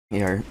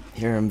Here,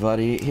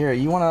 buddy. Here,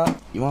 you want a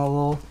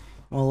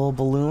little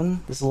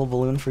balloon? This little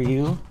balloon for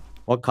you.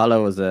 What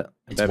color was it?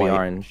 It's Baby white.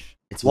 orange.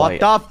 It's what white.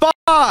 the fuck?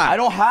 I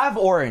don't have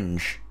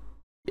orange.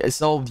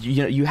 So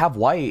you have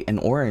white and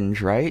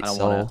orange, right? I don't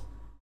want it.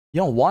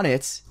 You don't want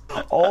it.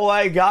 Oh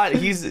my god,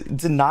 he's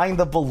denying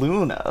the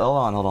balloon.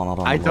 Hold on.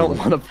 I don't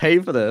want to pay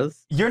for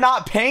this. You're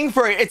not paying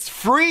for it. It's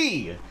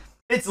free.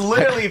 It's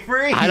literally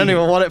free. I don't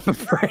even want it for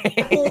free.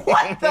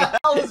 What the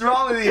hell is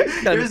wrong with you?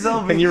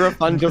 Can you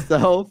refund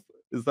yourself?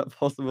 Is that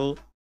possible?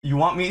 You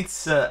want me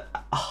to?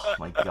 Oh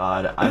my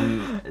god,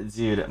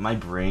 dude. My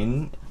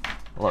brain.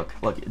 Look.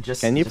 Just.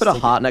 Can you put a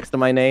heart next to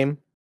my name?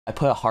 I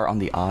put a heart on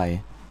the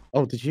eye.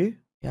 Oh, did you?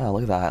 Yeah,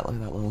 look at that. Look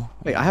at that little.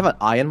 Wait, I have an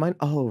eye in mine.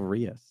 Oh,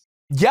 Rias.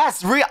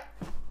 Yes, Ria.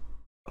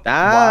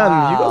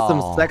 Damn, you got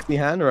some sexy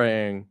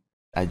handwriting.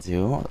 I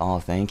do. Oh,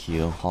 thank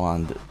you. Hold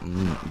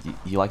on.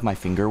 You like my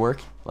finger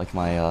work? Like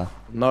my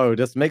No,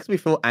 this makes me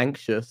feel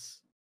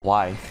anxious.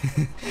 Why?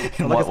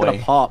 In like what it's gonna way?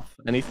 pop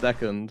any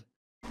second.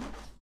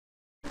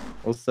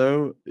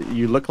 Also,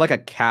 you look like a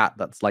cat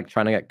that's like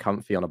trying to get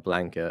comfy on a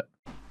blanket.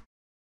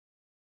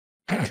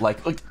 Like,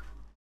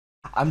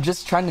 I'm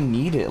just trying to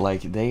knead it.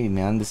 Like, hey,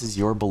 man, this is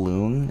your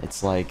balloon.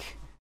 It's like,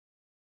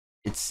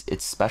 it's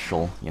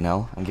special, you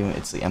know. I'm giving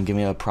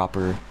it a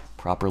proper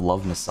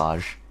love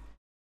massage,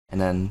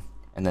 and then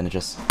it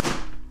just.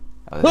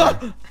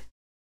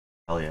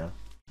 Hell yeah.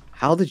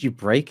 How did you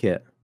break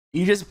it?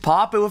 You just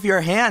pop it with your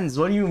hands.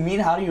 What do you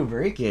mean? How do you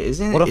break it?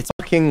 Isn't What it?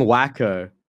 a fucking wacko.